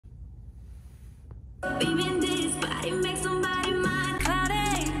Hey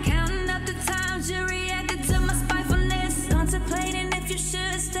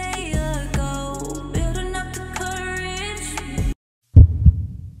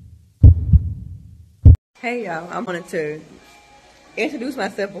y'all, I wanted to introduce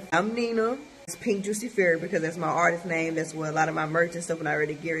myself. I'm Nina. It's Pink Juicy Fairy because that's my artist name. That's what a lot of my merch and stuff when I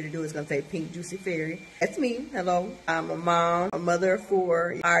already get ready to do is going to say Pink Juicy Fairy. That's me. Hello. I'm a mom, a mother of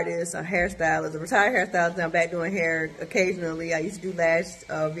 4, artist, a hairstylist, a retired hairstylist. I'm back doing hair occasionally. I used to do lash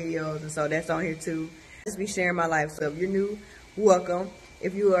videos, and so that's on here too. Just be sharing my life. So if you're new, welcome.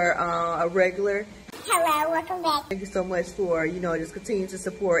 If you are a regular, hello, welcome back. Thank you so much for, just continue to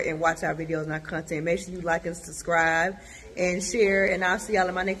support and watch our videos and our content. Make sure you like and subscribe and share, and I'll see y'all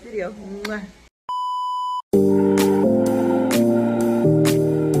in my next video. Mwah.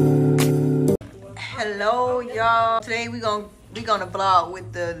 Hello, y'all. Today we gonna vlog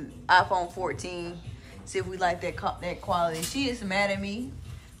with the iPhone 14. See if we like that quality. She is mad at me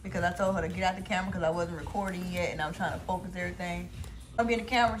because I told her to get out the camera because I wasn't recording yet and I'm trying to focus everything. I'll be in the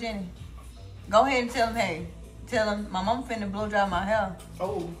camera, Jenny. Go ahead and tell him, hey. Tell him my mom finna blow dry my hair.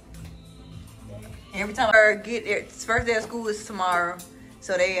 Oh. Every time I get there, first day of school is tomorrow.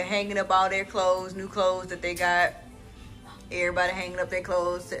 So they are hanging up all their clothes, new clothes that they got. Everybody hanging up their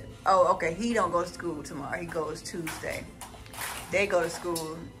clothes. Oh, okay, he don't go to school tomorrow. He goes Tuesday. They go to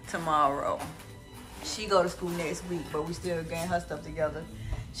school tomorrow. She go to school next week, but we still getting her stuff together.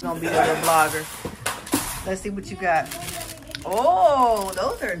 She's gonna be a little vlogger. Let's see what you got. Oh,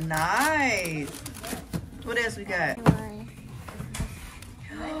 those are nice. What else we got?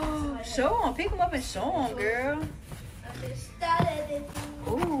 Show them. Pick them up and show them, girl.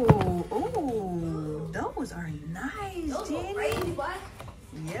 Ooh, ooh. Those are nice, Jenny.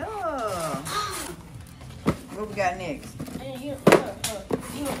 Yeah. What we got next? You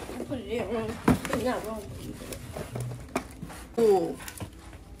put it in wrong. It's not wrong. Ooh.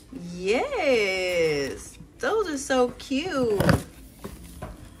 Yes. Those are so cute.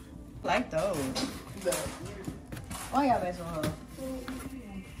 Like those. Why y'all messing with her?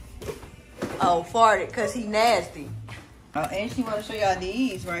 Oh, farted because he nasty. Oh, and she want to show y'all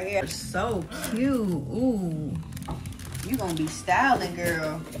these right here. So cute. Ooh. You gonna be styling,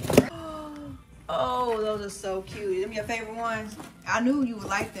 girl. Oh, those are so cute. Them your favorite ones? I knew you would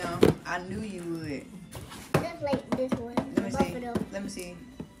like them. I knew you would. Just like this one. Let me see. Let me see.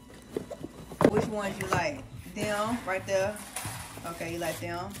 Which ones you like? Them right there. Okay, you like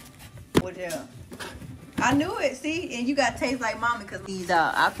them. What else? I knew it. See, and you got taste like mama because these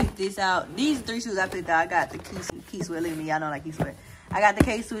I picked this out. These 3 shoes I picked out. I got the key sweat. Look at me, y'all know I like key sweat. I got the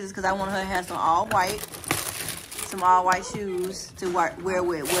K switches because I want her to have some all white shoes to wear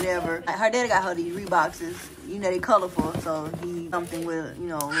with whatever. Her daddy got her these Reeboks. They colorful, so he something with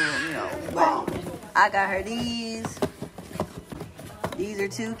But I got her these. These are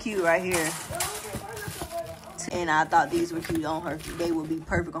too cute right here. And I thought these were cute on her feet. They would be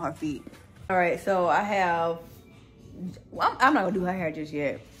perfect on her feet. All right, so I have. Well, I'm not gonna do her hair just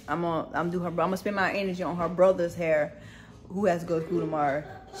yet. I'm gonna spend my energy on her brother's hair, who has to go to school tomorrow.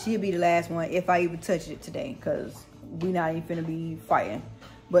 She'll be the last one if I even touch it today, cause we not even finna be fighting.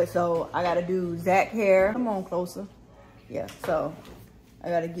 But so I gotta do Zach hair. Come on closer. Yeah. So I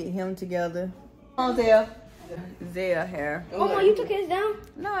gotta get him together. Come on, Zaya hair. Oh, Mom, you took his down?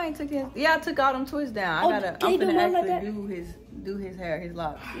 No, I ain't took his. Yeah, I took all them twists down. I'm finna actually do his hair, his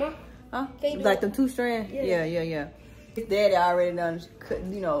locks. What? Huh? Like them 2 strands? Yeah. His daddy already done, cut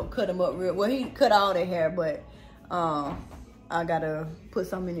him up real. Well, he cut all their hair, but I gotta put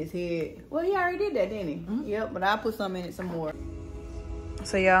some in his head. Well, he already did that, didn't he? Mm-hmm. Yep, but I'll put some in it some more.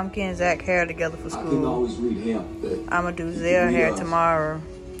 So y'all, I'm getting Zach hair together for school. I can always read him. I'm gonna do Zaya hair tomorrow,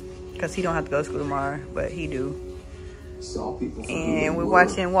 cause he don't have to go to school tomorrow, but he do. And we're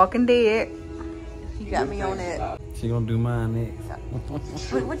watching Walking Dead. He got me on that. She gonna do mine next.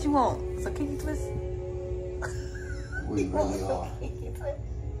 What you want? Some kinky twist? We really are.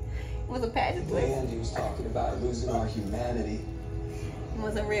 Was a pageant twist? Andy was talking about losing our humanity.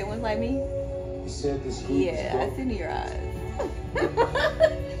 Want some red ones like me? He said this group I see in your eyes.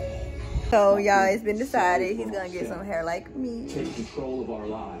 So y'all, it's been decided he's gonna get some hair like me. Take control of our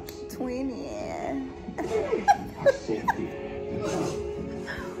lives. Twinning.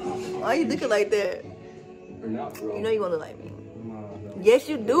 Why you looking like that? Or not, bro. You know you wanna look like me. Yes,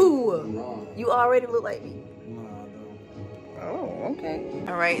 you do. You already look like me. Oh, okay.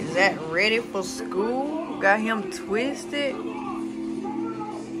 All right, is that ready for school? Got him twisted.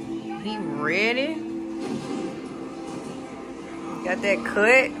 He ready. Got that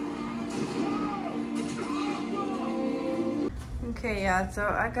cut. Okay, y'all, so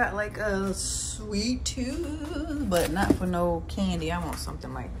I got like a sweet tooth, but not for no candy. I want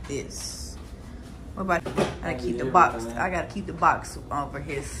something like this. What about, I gotta keep the box. I gotta keep the box over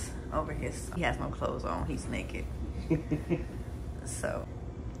his, he has no clothes on, he's naked. So,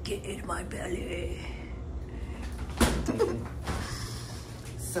 get in my belly.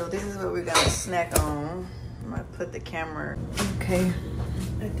 So this is what we're gonna snack on. I'm gonna put the camera. Okay,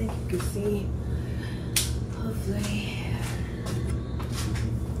 I think you can see, hopefully.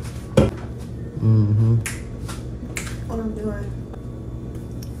 Mm-hmm. What I'm doing.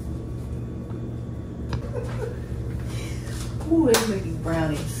 Ooh, let's make these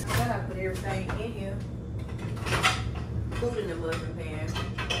brownies. I gotta put everything in here. Food in the muffin pan.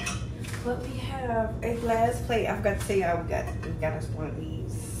 But we have a glass plate. I forgot to tell y'all we got us one of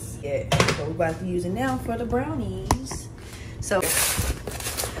these. Yeah, so we're about to use it now for the brownies. So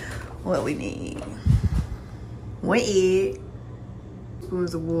what we need: 1 egg,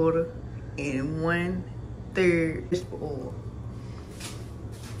 spoons of water, and 1/3 oil.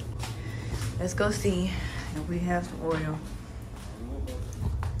 Let's go see if we have some oil.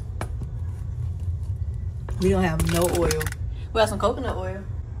 We don't have no oil. We have some coconut oil.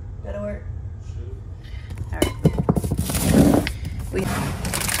 That'll work. All right. We.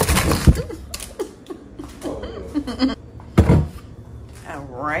 All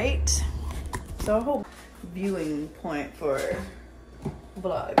right. So I hope viewing point for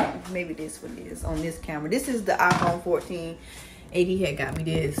vlog. Maybe this one is on this camera. This is the iPhone 14. AD had got me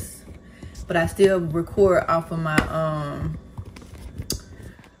this, but I still record off of my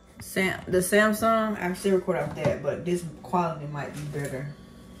the Samsung. I still record off that, but this quality might be better.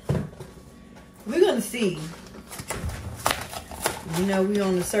 We're gonna see. You know, we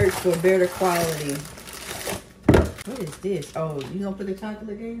on the search for better quality. What is this? Oh, you gonna put the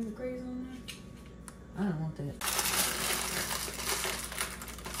chocolate games and crazy on there? I don't want that.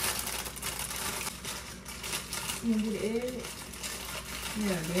 You gonna get the egg?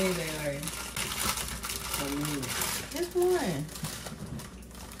 Yeah, the egg ain't right. This one.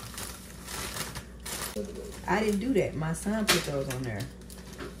 I didn't do that. My son put those on there.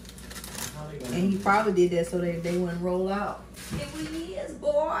 And he probably did that so they wouldn't roll out. Here we is,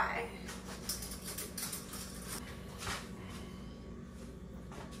 boy.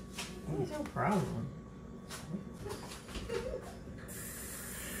 What is your problem? You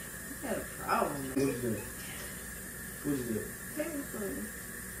got a problem. What is that? What is that? Tablespoon.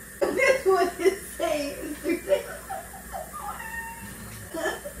 This one is saying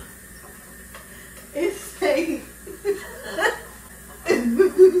it's saying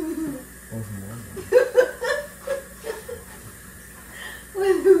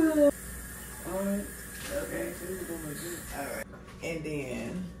Alright. Okay. Alright. And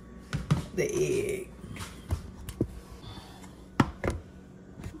then the egg.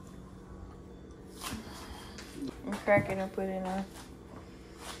 I'm cracking and put it on.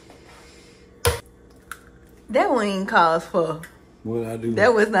 That one even calls for. What I do?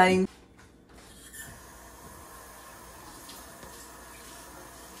 That was not even.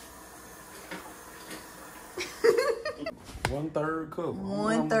 One-third cup.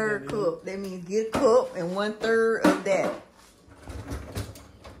 1/3 cup. That means get a cup and 1/3 of that.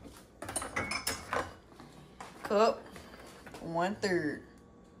 Cup, 1/3.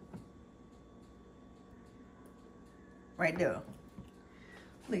 Right there.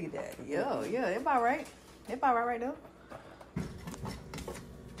 Look at that. Yo, yeah, that about right. That about right there.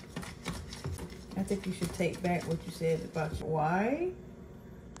 I think you should take back what you said about your. Why?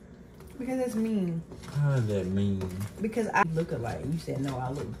 Because that's mean. How does that mean? Because I look alike. You said no, I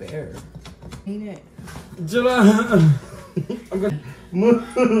look better. Mean it.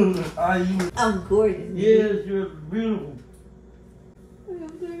 Are you? I'm gorgeous. Yes, you're beautiful. I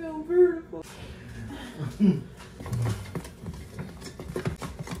think I'm beautiful.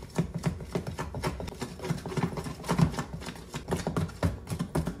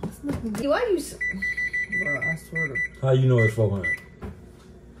 Why you? Bro, I swear to. How you know it's 400?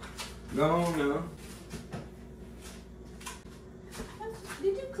 Go on now.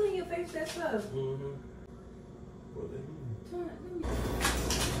 Did you clean your face that stuff? Mm-hmm. What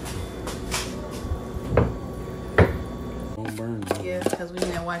they burn. Yeah, because we've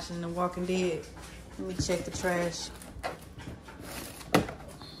been watching The Walking Dead. Let me check the trash.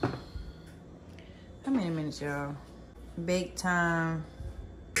 How many minutes, y'all? Bake time.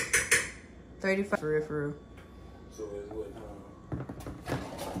 35 for real. So it's what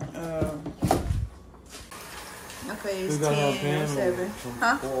okay, it's 10 or 7.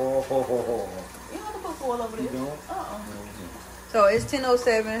 Huh? Oh. You don't have to put foil over there. You don't? So it's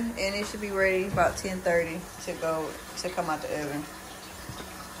 10:07 and it should be ready about 10:30 to come out the oven.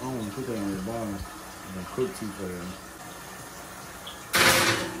 I don't want to put that on the bottom. I'm gonna cook too fast.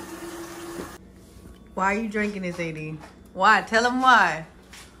 Why are you drinking this, AD? Why? Tell them why.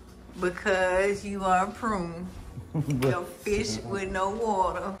 Because you are a prune. Your fish with no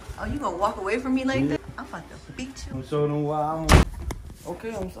water. Oh, you gonna walk away from me like that? I'm about to beat you. I'm showing them why I'm.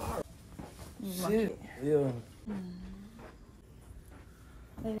 Okay, I'm sorry. Shit. Yeah.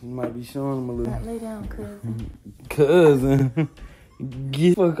 You might be showing them a little. Lay down, cousin. Cousin.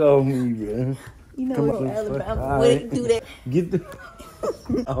 Get the fuck off me, bro. You know Come we're from on, Alabama. fuck. Wait, do that. Get the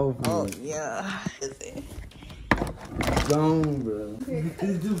off me. Oh, yeah. Gone, bro. Get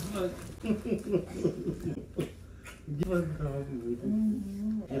the fuck. Get off me.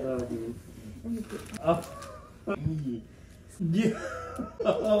 Get off me. Off me. Get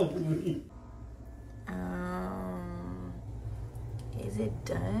off me. Is it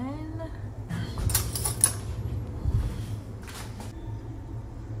done?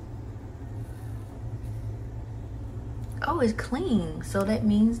 Oh, it's clean. So that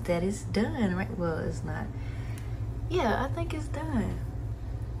means that it's done, right? Well, it's not. Yeah, I think it's done.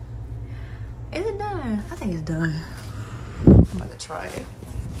 Is it done? I think it's done. I'm about to try it.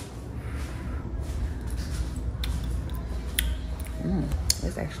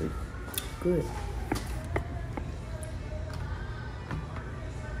 It's actually good.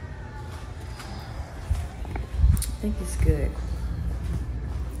 I think it's good.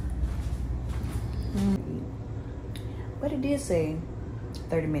 But it did say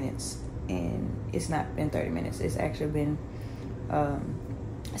 30 minutes, and it's not been 30 minutes. It's actually been,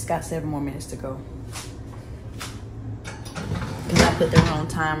 it's got 7 more minutes to go. Because I put the wrong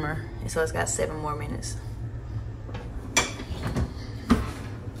timer, and so it's got 7 more minutes.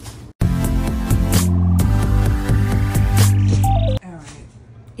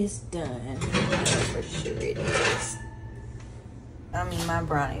 It's done. For sure it is. I mean my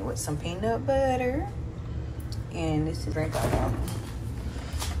brownie with some peanut butter. And this is right out.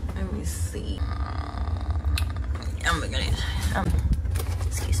 Let me see. I'm looking at it.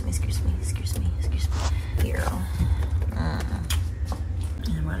 Excuse me. Here.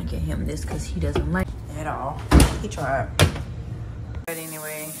 I'm gonna get him this because he doesn't like it at all. He tried. But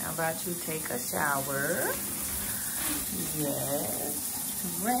anyway, I'm about to take a shower. Yes.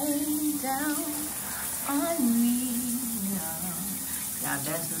 Rain down on me. Now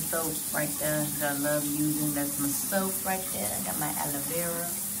that's the soap right there that I love using. That's my soap right there. I got my aloe vera.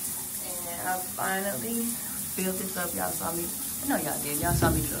 And I finally filled this up. Y'all saw me. I know y'all did. Y'all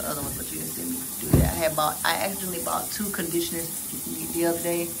saw me do the other one, but you didn't see me do that. I actually bought 2 conditioners the other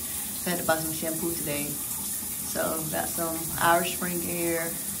day. So I had to buy some shampoo today. So got some Irish Spring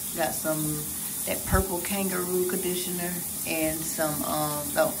Air. Got some that purple kangaroo conditioner and some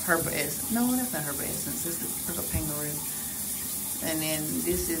Herbal Essence. No, that's not Herbal Essence. This is purple kangaroo. And then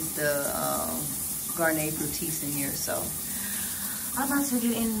this is the Garnier Fructis in here. So I'm about to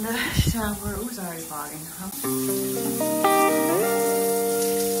get in the shower. Ooh, it's already fogging.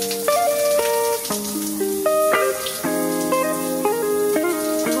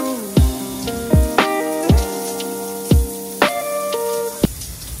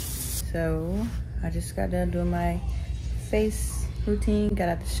 So I just got done doing my face routine, got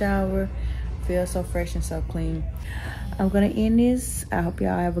out the shower, feel so fresh and so clean. I'm gonna end this. I hope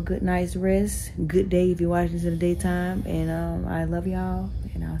y'all have a good night's rest. Good day if you're watching this in the daytime. And I love y'all,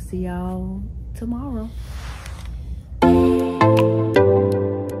 and I'll see y'all tomorrow.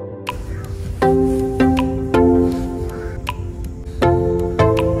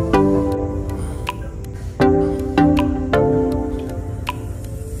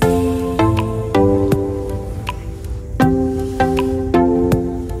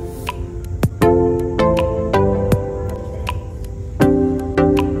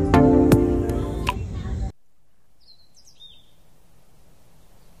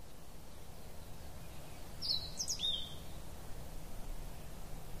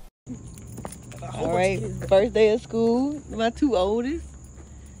 All right, first day of school. My 2 oldest.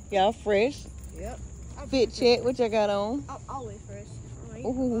 Y'all fresh. Yep. Fit check. What y'all got on? I'm always fresh. Right?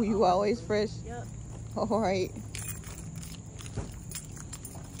 Ooh, you always fresh. Yep. All right.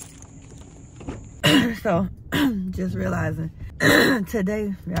 So, just realizing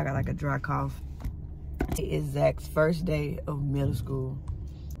today, y'all got like a dry cough. It is Zach's first day of middle school.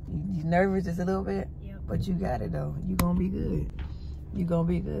 You nervous just a little bit? Yep. But you got it though. You gonna be good. You gonna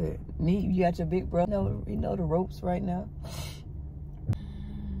be good. You got your big brother. You know the ropes right now.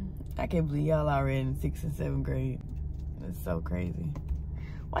 I can't believe y'all already in 6th and 7th grade. It's so crazy.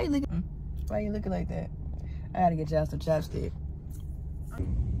 Why you looking like that? I gotta get y'all some chapstick.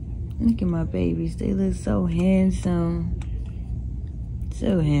 Look at my babies. They look so handsome.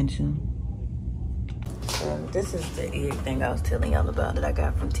 So handsome. This is the egg thing I was telling y'all about that I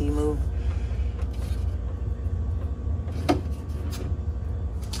got from Temu.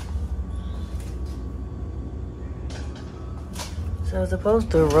 So it's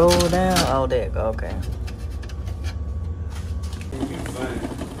supposed to roll down. Oh, there it go. Okay.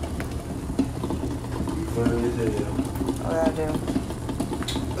 What I do?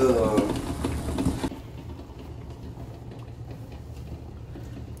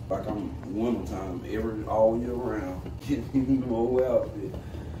 Like I'm winter time all year round. Getting the whole outfit.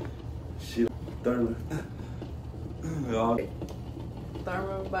 Shit, thermal.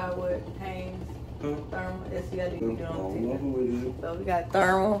 Thermal by what? Hanes? Huh? Thermal. That's the other you I don't know who it is. So we got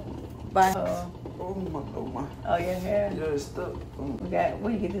thermal by Oh my. oh your hair. Yeah, it's stuck. We got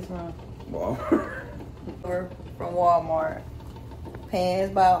where you get this from? Wow. We're from Walmart.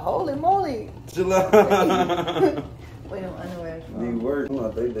 Pants by holy moly. Chill out. Wait, them underwear Need from. work.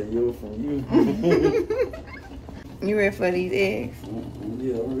 I think they yours from you. You ready for these eggs?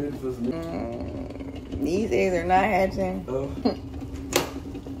 Yeah, I'm ready for some. These eggs are not hatching.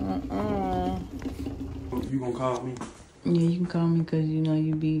 You gonna call me? Yeah, you can call me because you know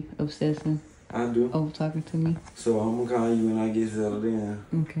you be obsessing I do. over talking to me. So I'm gonna call you when I get settled in.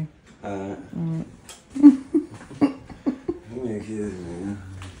 Okay. Alright. Alright. Give me a kiss, man.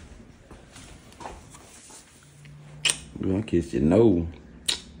 I'm gonna kiss your nose.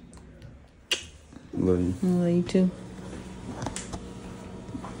 Love you. I love you too.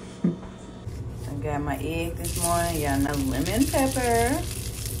 I got my egg this morning. Yeah, no lemon pepper.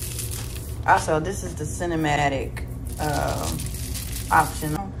 Also, this is the cinematic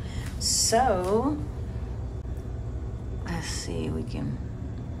option. So, let's see, we can.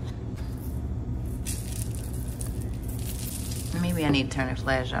 Maybe I need to turn the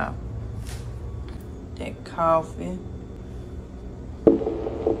flash off. That coffee.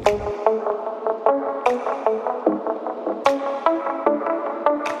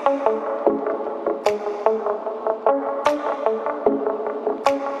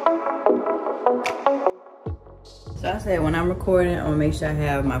 So I said when I'm recording, I'm gonna make sure I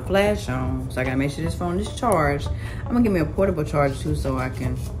have my flash on. So I gotta make sure this phone is charged. I'm gonna give me a portable charger too so I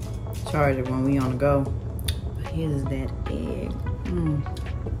can charge it when we on the go. But here's that egg.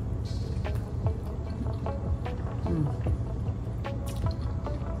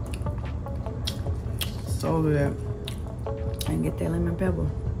 So good. And get that lemon pepper.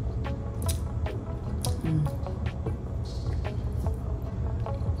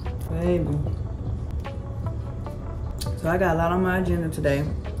 Baby. So I got a lot on my agenda today.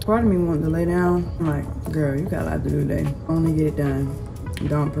 Part of me wanting to lay down. I'm like, girl, you got a lot to do today. Only get it done.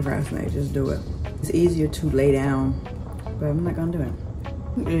 Don't procrastinate, just do it. It's easier to lay down, but I'm not gonna do it.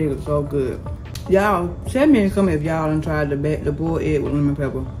 It was so good. Y'all, send me in the comment if y'all done tried the boiled egg with lemon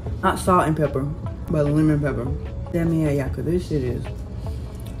pepper. Not salt and pepper, but lemon pepper. Send me at y'all, cause this shit is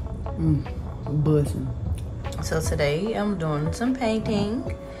bussin'. So today I'm doing some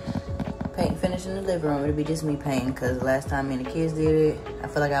painting. Finish in the living room. It'll be just me painting because last time me and the kids did it, I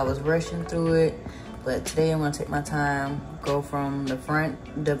feel like I was rushing through it. But today I'm gonna take my time, go from the front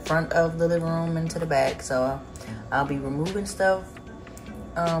of the living room into the back. So I'll be removing stuff,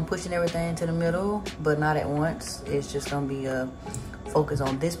 pushing everything to the middle, but not at once. It's just gonna be a focus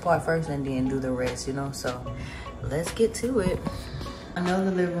on this part first and then do the rest, you know? So let's get to it. I know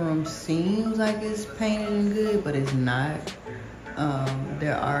the living room seems like it's painted and good, but it's not.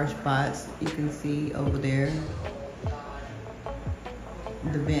 There are spots you can see over there.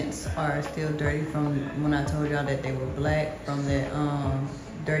 The vents are still dirty from when I told y'all that they were black from the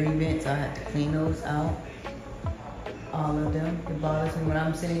dirty vents. I had to clean those out. All of them. It bothers me when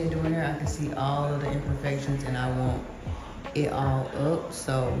I'm sitting here doing here, I can see all of the imperfections and I want it all up.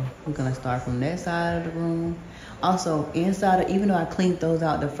 So we're gonna start from that side of the room. Also inside, even though I cleaned those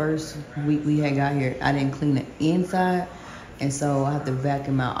out the first week we had got here, I didn't clean the inside. And so I have to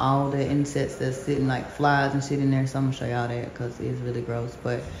vacuum out all the insects that's sitting like flies and shit in there. So I'm gonna show y'all that because it's really gross.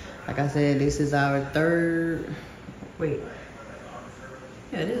 But like I said, this is our this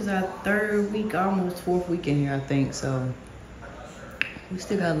is our third week, almost fourth week in here, I think. So we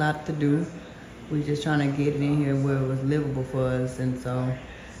still got a lot to do. We're just trying to get it in here where it was livable for us. And so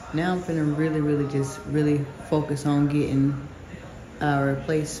now I'm finna really focus on getting our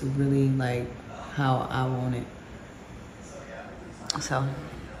place really like how I want it. So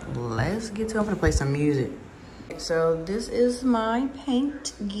let's get to it. I'm gonna play some music. So this is my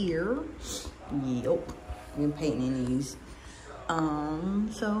paint gear. Yup, I'm painting these.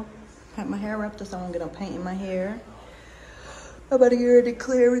 So have my hair wrapped up, so I'm gonna paint in my hair. I'm about to get ready to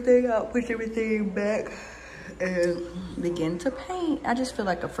clear everything out, push everything back, and begin to paint. I just feel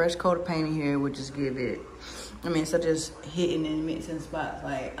like a fresh coat of paint in here would just give it, I mean, instead of just hitting and mixing spots,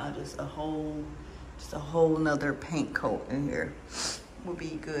 like I'll just a whole nother paint coat in here would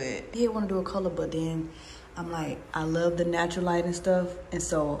be good. I did want to do a color, but then I'm like, I love the natural light and stuff, and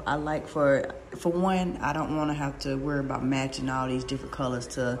so I like for one, I don't want to have to worry about matching all these different colors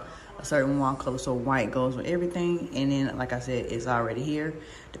to a certain wall color, so white goes with everything. And then, like I said, it's already here.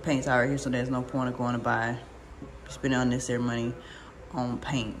 The paint's already here, so there's no point of going to buy, spending unnecessary money on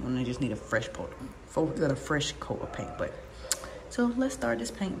paint when they just need a fresh coat of paint. But so let's start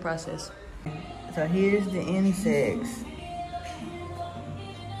this paint process. So here's the insects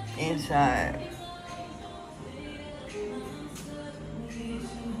inside.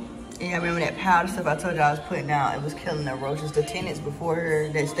 Yeah, I remember that powder stuff I told you I was putting down. It was killing the roaches. The tenants before her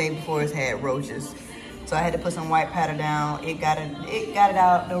that stayed before us had roaches, so I had to put some white powder down. It got it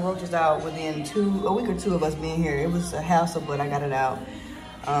out. The roaches out within a week or two of us being here. It was a hassle, but I got it out.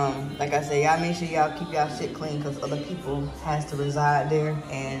 Like I said, y'all make sure y'all keep y'all shit clean because other people has to reside there,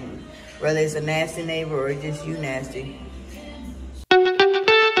 and whether it's a nasty neighbor or just you nasty.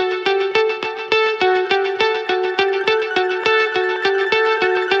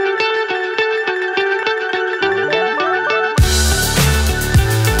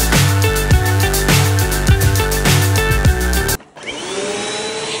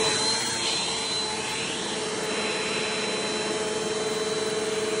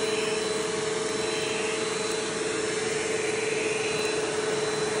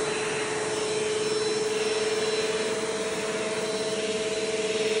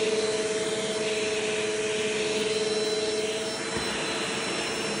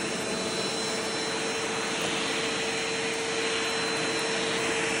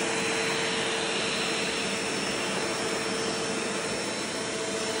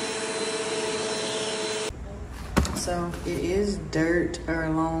 So it is dirt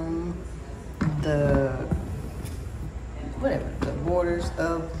along the borders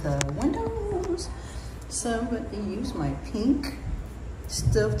of the windows. So I'm going to use my pink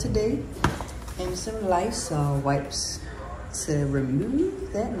stuff today and some Lysol wipes to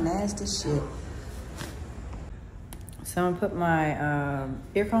remove that nasty shit. So I'm gonna put my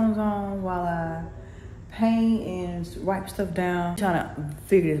earphones on while I paint and wipe stuff down. I'm trying to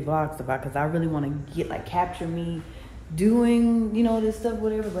figure this vlog stuff out because I really want to capture me doing, you know, this stuff,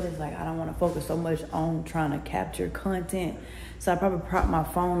 whatever, but it's like I don't want to focus so much on trying to capture content. So I probably prop my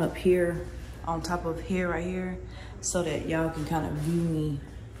phone up here on top of here, right here, so that y'all can kind of view me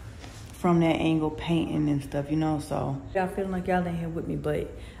from that angle painting and stuff, you know. So y'all feeling like y'all in here with me, but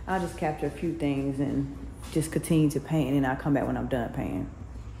I'll just capture a few things and just continue to paint, and then I'll come back when I'm done painting.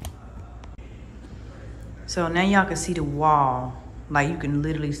 So now y'all can see the wall. Like, you can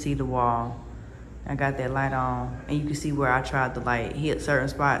literally see the wall. I got that light on, and you can see where I tried to like hit certain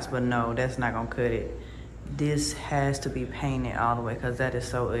spots, but no, that's not gonna cut it. This has to be painted all the way because that is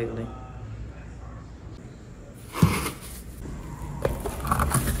so ugly.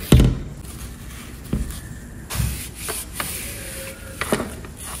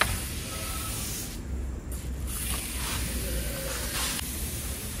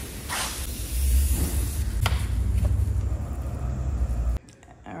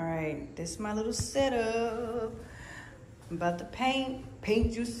 This is my little setup. I'm about to paint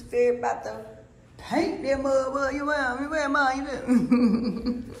juice fair, about to paint them up. Where am I?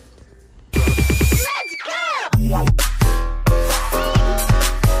 Let's go!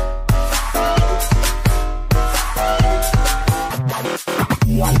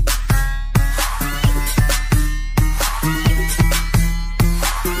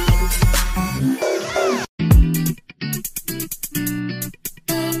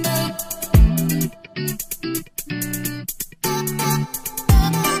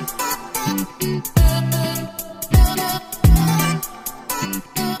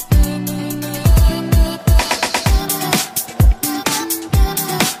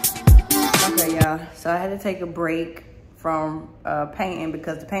 So I had to take a break from painting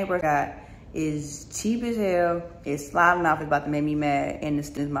because the paintbrush I got is cheap as hell. It's sliding off. It's about to make me mad. And this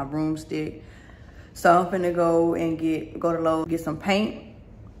is my broomstick. So I'm finna go and go to Lowe's, get some paint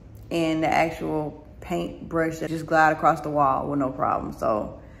and the actual paintbrush that just glide across the wall with no problem.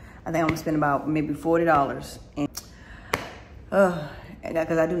 So I think I'm gonna spend about maybe $40. And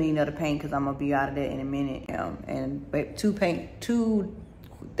because I do need another paint because I'm gonna be out of there in a minute. And two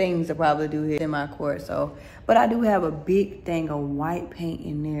things to probably do here in my court. So, but I do have a big thing of white paint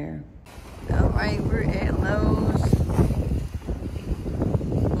in there. All right, we're at Lowe's.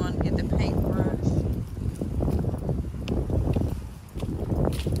 I'm gonna get the paintbrush.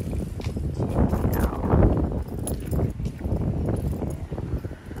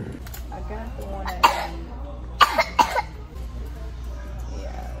 the one I need.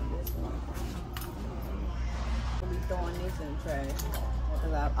 Yeah, this one. I'll be throwing this in the trash.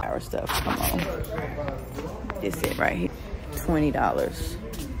 Our stuff, come on. This it right here. $20.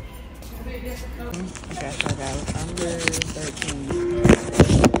 Okay, so I got under 13.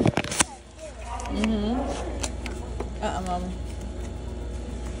 Mama.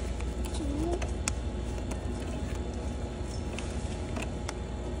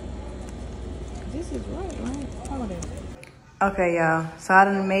 This is right? Hold on. Okay, y'all. So I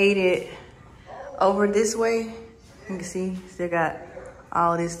done made it over this way. You can see, still got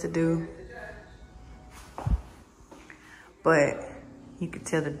all this to do. But you can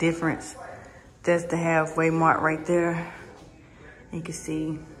tell the difference. That's the halfway mark right there. You can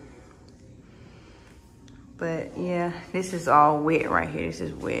see. But yeah, this is all wet right here. This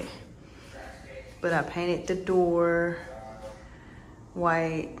is wet. But I painted the door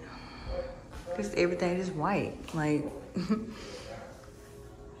white. Just everything is white. Like,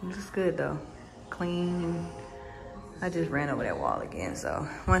 this is good though. Clean. I just ran over that wall again. So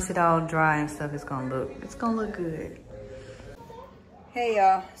once it all dry and stuff, it's gonna look good. Hey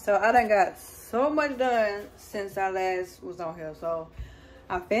y'all, so I done got so much done since I last was on here. So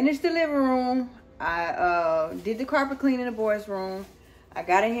I finished the living room. I did the carpet clean in the boys' room. I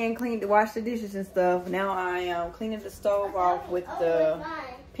got in here and cleaned, washed the dishes and stuff. Now I am cleaning the stove off with the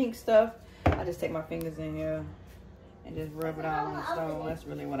pink stuff. I just take my fingers in here and just rub it all on the stove. That's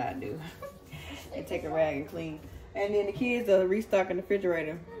really what I do. And take a rag and clean. And then the kids are restocking the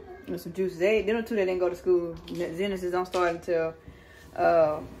refrigerator with some juices. Them two, they didn't go to school. Genesis don't start until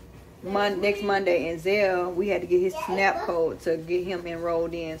next Monday. And Zell, we had to get his SNAP code to get him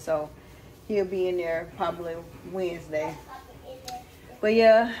enrolled in. So he'll be in there probably Wednesday. But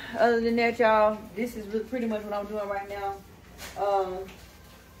yeah, other than that, y'all, this is pretty much what I'm doing right now.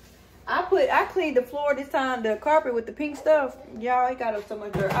 I cleaned the floor this time, the carpet with the pink stuff. Y'all, it got up so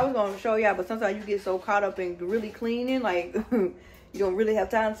much dirt. I was gonna show y'all, but sometimes you get so caught up in really cleaning, like you don't really have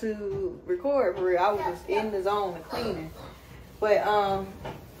time to record for real. I was just in the zone of cleaning. But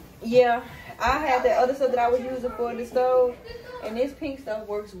yeah, I had that other stuff that I was using for the stove, and this pink stuff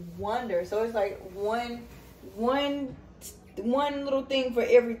works wonders. So it's like one little thing for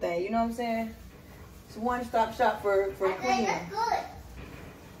everything. You know what I'm saying? It's one-stop shop for cleaning.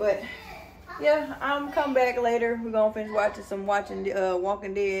 But yeah, I'm come back later. We're gonna finish watching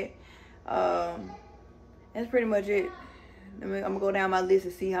Walking Dead. That's pretty much it. I'm gonna go down my list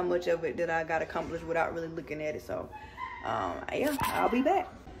and see how much of it that I got accomplished without really looking at it. So yeah, I'll be back.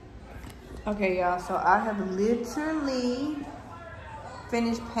 Okay, y'all, so I have literally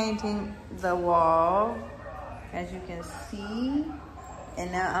finished painting the wall, as you can see.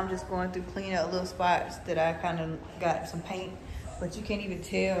 And now I'm just going to clean up little spots that I kind of got some paint. But you can't even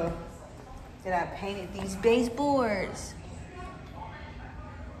tell that I painted these baseboards.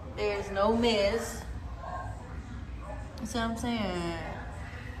 There's no mess. That's what I'm saying.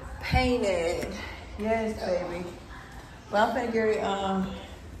 Painted. Yes, baby. Well, I'm finna get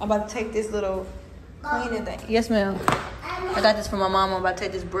I'm about to take this little cleaning thing. Yes, ma'am. I got this from my mom. I'm about to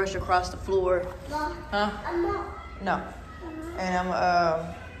take this brush across the floor. Huh? No. And I'm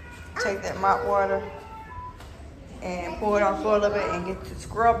gonna take that mop water and pour it on the floor a little bit and get to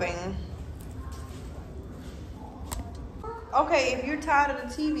scrubbing. Okay, if you're tired of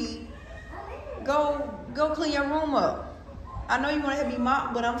the TV, go clean your room up. I know you want to help me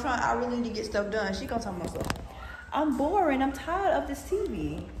mop, but I really need to get stuff done. She gonna talk about stuff. I'm boring. I'm tired of this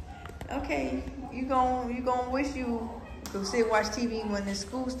TV. Okay, you gonna wish you could sit and watch TV when the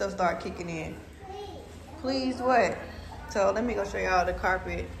school stuff start kicking in. Please, what? So let me go show y'all the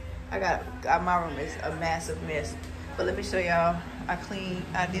carpet. My room is a massive mess. But let me show y'all. I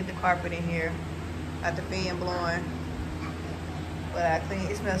did the carpet in here. Got the fan blowing. But I cleaned,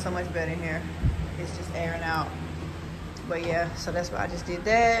 it smells so much better in here. It's just airing out. But yeah, so that's why I just did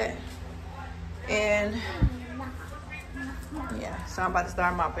that. And yeah, so I'm about to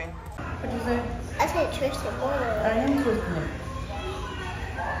start mopping. What'd you say? I said twist the water. I am twisting it.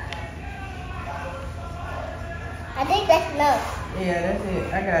 I think that's enough. Yeah, that's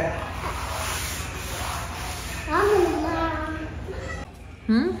it. I got it.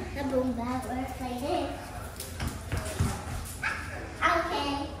 The boom bag works like this.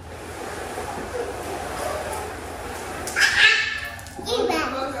 Okay. Get back.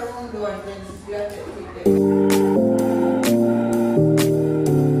 Close your room door and then you have to keep it.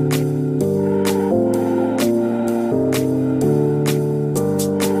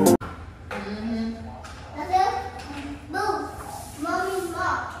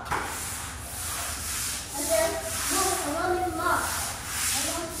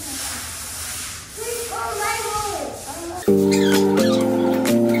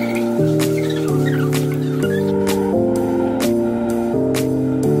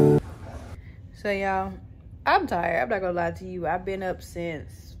 I'm tired. I'm not gonna lie to you. I've been up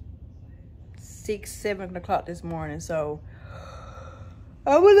since 6, 7 o'clock this morning, so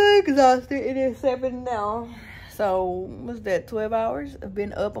I'm a little exhausted. It is 7 now. So what's that? 12 hours? I've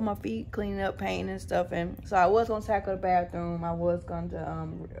been up on my feet, cleaning up, painting and stuff. And so I was gonna tackle the bathroom. I was going to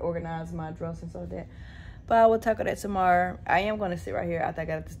organize my dresser and stuff like that. But I will tackle that tomorrow. I am gonna sit right here after I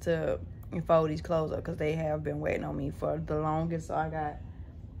got this tub and fold these clothes up because they have been waiting on me for the longest. So I got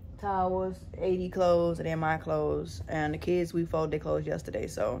towels, 80 clothes, and then my clothes. And the kids, we folded their clothes yesterday.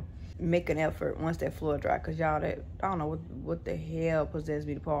 So make an effort once that floor dry, because y'all, that I don't know what the hell possessed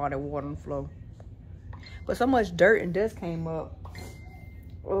me to pour all that water on the floor. But so much dirt and dust came up.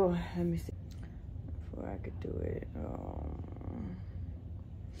 Oh, let me see before I could do it.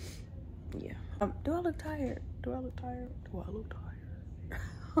 Yeah. Do I look tired? Do I look tired? Do I look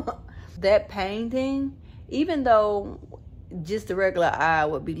tired? That painting, even though just the regular eye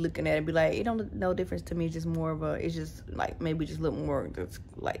would be looking at it and be like, it don't look no difference to me. It's just more of a, it's just like maybe just look more just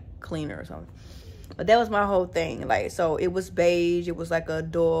like cleaner or something. But that was my whole thing. Like, so it was beige. It was like a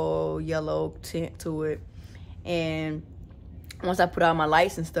dull yellow tint to it. And once I put all my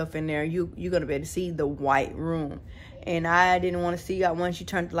lights and stuff in there, you're going to be able to see the white room. And I didn't want to see, once you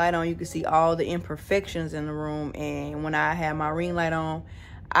turn the light on, you can see all the imperfections in the room. And when I had my ring light on,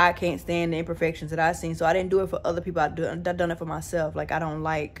 I can't stand the imperfections that I seen. So I didn't do it for other people. I done it for myself. Like, I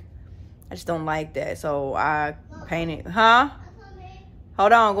just don't like that. So I painted,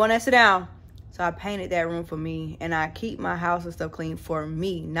 Hold on, go in there, sit down. So I painted that room for me, and I keep my house and stuff clean for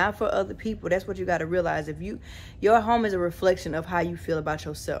me, not for other people. That's what you got to realize. Your home is a reflection of how you feel about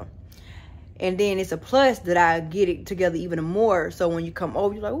yourself. And then it's a plus that I get it together even more. So when you come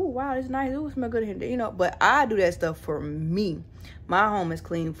over, you're like, oh, wow, it's nice. It smell good in here. You know, but I do that stuff for me. My home is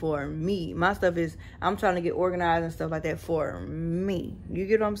clean for me. My stuff is, I'm trying to get organized and stuff like that for me. You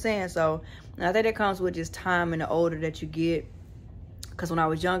get what I'm saying? So I think that comes with just time and the older that you get. Because when I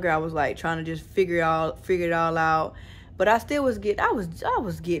was younger, I was like trying to just figure it all out. But I still was getting, I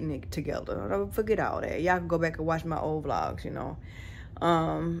was getting it together. Forget all that. Y'all can go back and watch my old vlogs, you know.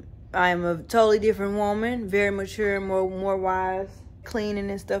 I am a totally different woman, very mature, more wise, cleaning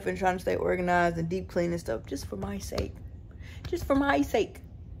and stuff, and trying to stay organized and deep cleaning stuff, just for my sake. Just for my sake.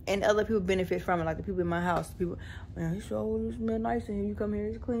 And other people benefit from it, like the people in my house. People, man, you sure smell nice in here. You come here,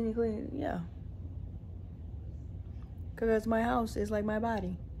 it's clean. Yeah. Because my house is like my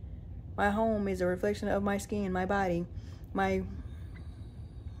body. My home is a reflection of my skin, my body, my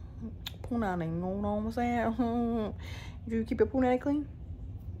punani. You know what I'm saying? You keep your punani clean?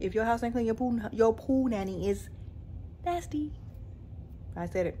 If your house ain't clean, your punani is nasty. I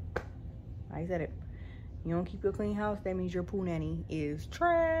said it. You don't keep your clean house, that means your punani is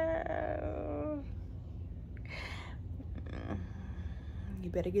trash. You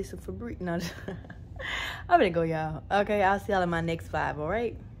better get some Febreze. No, I'm gonna go, y'all. Okay, I'll see y'all in my next vibe, all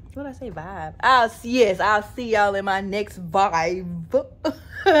right? What did I say, vibe? I'll see y'all in my next vibe.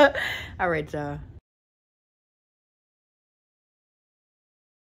 All right, y'all.